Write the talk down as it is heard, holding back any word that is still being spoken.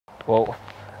Well,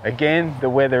 again, the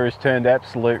weather has turned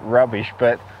absolute rubbish,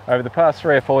 but over the past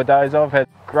 3 or 4 days I've had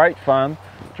great fun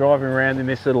driving around in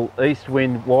this little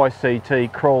Wind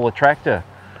YCT crawler tractor.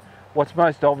 What's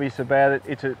most obvious about it,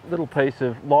 it's a little piece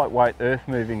of lightweight earth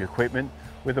moving equipment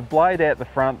with a blade out the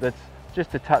front that's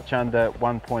just a touch under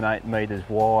 1.8 metres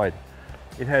wide.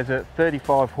 It has a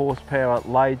 35 horsepower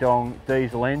Leidong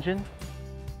diesel engine.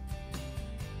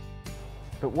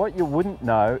 But what you wouldn't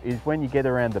know is when you get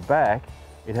around the back,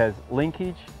 it has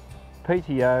linkage,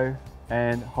 PTO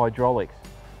and hydraulics.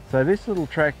 So this little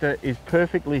tractor is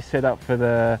perfectly set up for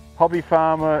the hobby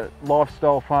farmer,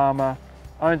 lifestyle farmer,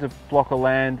 owns a block of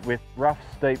land with rough,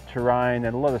 steep terrain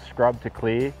and a lot of scrub to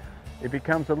clear. It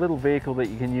becomes a little vehicle that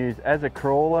you can use as a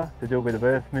crawler to do a bit of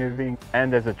earth moving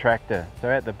and as a tractor. So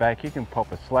at the back you can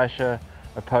pop a slasher,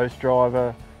 a post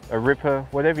driver, a ripper,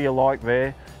 whatever you like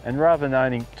there. And rather than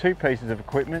owning 2 pieces of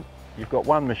equipment, you've got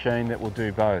one machine that will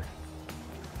do both.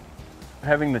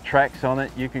 Having the tracks on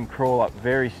it, you can crawl up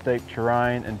very steep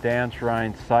terrain and down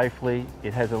terrain safely.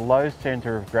 It has a low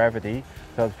centre of gravity,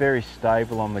 so it's very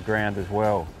stable on the ground as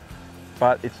well.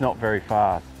 But it's not very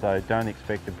fast, so don't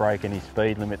expect to break any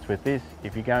speed limits with this.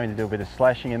 If you're going to do a bit of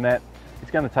slashing in that, it's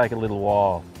going to take a little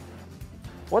while.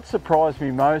 What surprised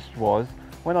me most was,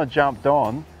 when I jumped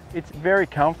on, it's very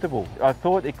comfortable. I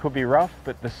thought it could be rough,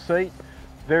 but the seat,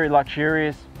 very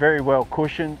luxurious, very well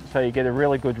cushioned, so you get a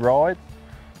really good ride.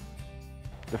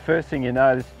 The first thing you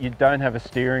notice, you don't have a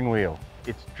steering wheel.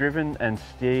 It's driven and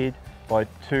steered by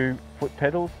 2 foot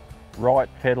pedals. Right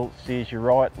pedal steers you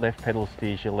right, left pedal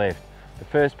steers you left. The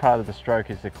first part of the stroke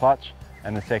is the clutch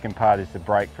and the second part is the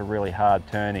brake for really hard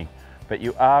turning. But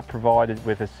you are provided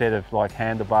with a set of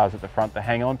handlebars at the front to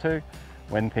hang on to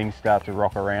when things start to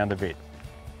rock around a bit.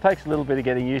 It takes a little bit of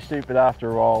getting used to, but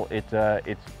after a while it's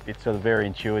sort of very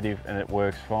intuitive and it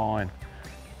works fine.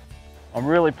 I'm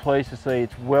really pleased to see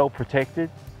it's well protected.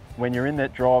 When you're in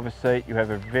that driver's seat, you have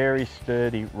a very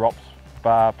sturdy ROPS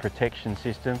bar protection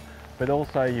system, but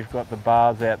also you've got the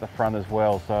bars out the front as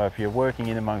well. So if you're working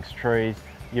in amongst trees,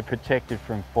 you're protected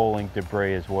from falling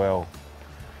debris as well.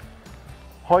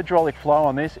 Hydraulic flow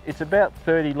on this, it's about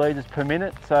 30 litres per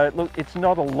minute. So look, it's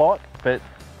not a lot, but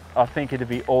I think it'd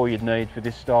be all you'd need for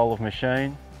this style of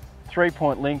machine.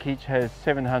 3-point linkage has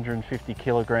 750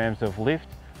 kilograms of lift.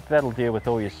 That'll deal with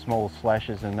all your small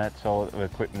slashes and that sort of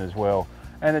equipment as well.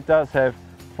 And it does have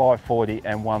 540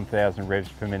 and 1000 revs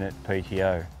per minute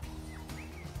PTO.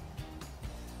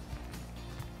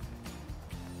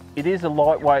 It is a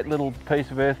lightweight little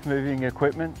piece of earth moving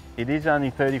equipment. It is only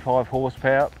 35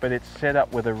 horsepower, but it's set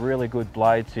up with a really good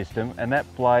blade system, and that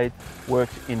blade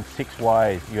works in 6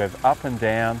 ways. You have up and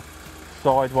down,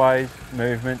 sideways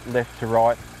movement, left to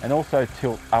right, and also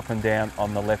tilt up and down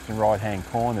on the left and right hand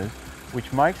corners,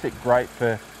 which makes it great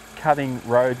for cutting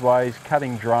roadways,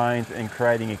 cutting drains and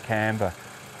creating a camber.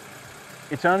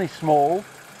 It's only small,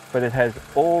 but it has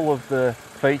all of the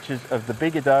features of the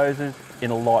bigger dozers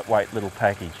in a lightweight little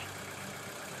package.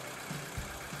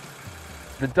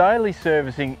 The daily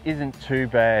servicing isn't too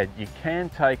bad. You can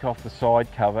take off the side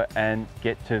cover and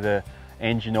get to the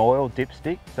engine oil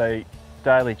dipstick, so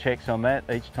daily checks on that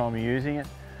each time you're using it.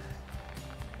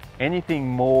 Anything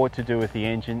more to do with the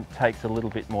engine takes a little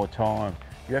bit more time.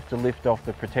 You have to lift off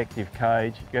the protective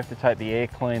cage, you have to take the air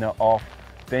cleaner off,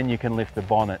 then you can lift the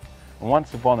bonnet. And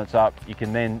once the bonnet's up, you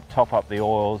can then top up the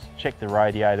oils, check the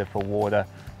radiator for water,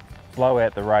 blow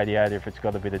out the radiator if it's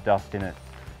got a bit of dust in it.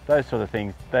 Those sort of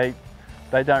things, they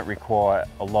don't require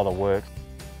a lot of work.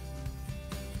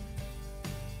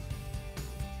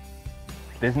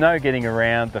 There's no getting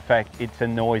around the fact it's a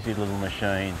noisy little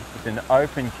machine. It's an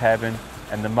open cabin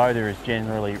and the motor is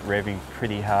generally revving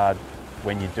pretty hard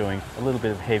when you're doing a little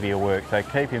bit of heavier work. So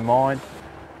keep in mind,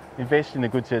 invest in a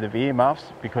good set of earmuffs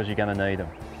because you're going to need them.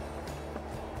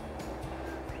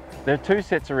 There are 2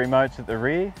 sets of remotes at the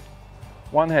rear.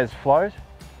 One has float,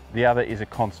 the other is a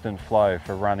constant flow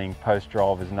for running post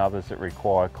drivers and others that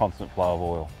require constant flow of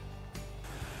oil.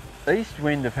 East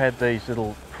Wind have had these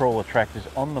little crawler tractors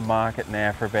on the market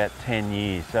now for about 10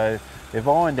 years, so they've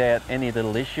ironed out any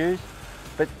little issues,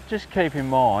 but just keep in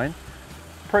mind,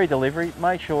 pre-delivery,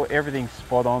 make sure everything's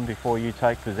spot on before you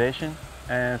take possession,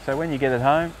 and so when you get it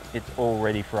home, it's all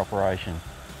ready for operation.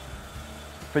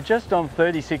 For just on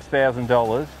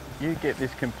 $36,000, you get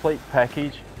this complete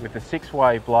package with a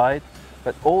 6-way blade,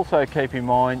 but also keep in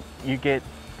mind, you get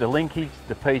the linkage,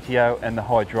 the PTO and the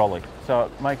hydraulics, so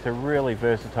it makes a really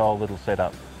versatile little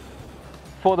setup.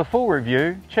 For the full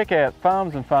review, check out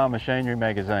Farms and Farm Machinery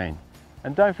magazine,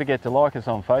 and don't forget to like us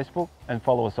on Facebook and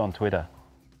follow us on Twitter.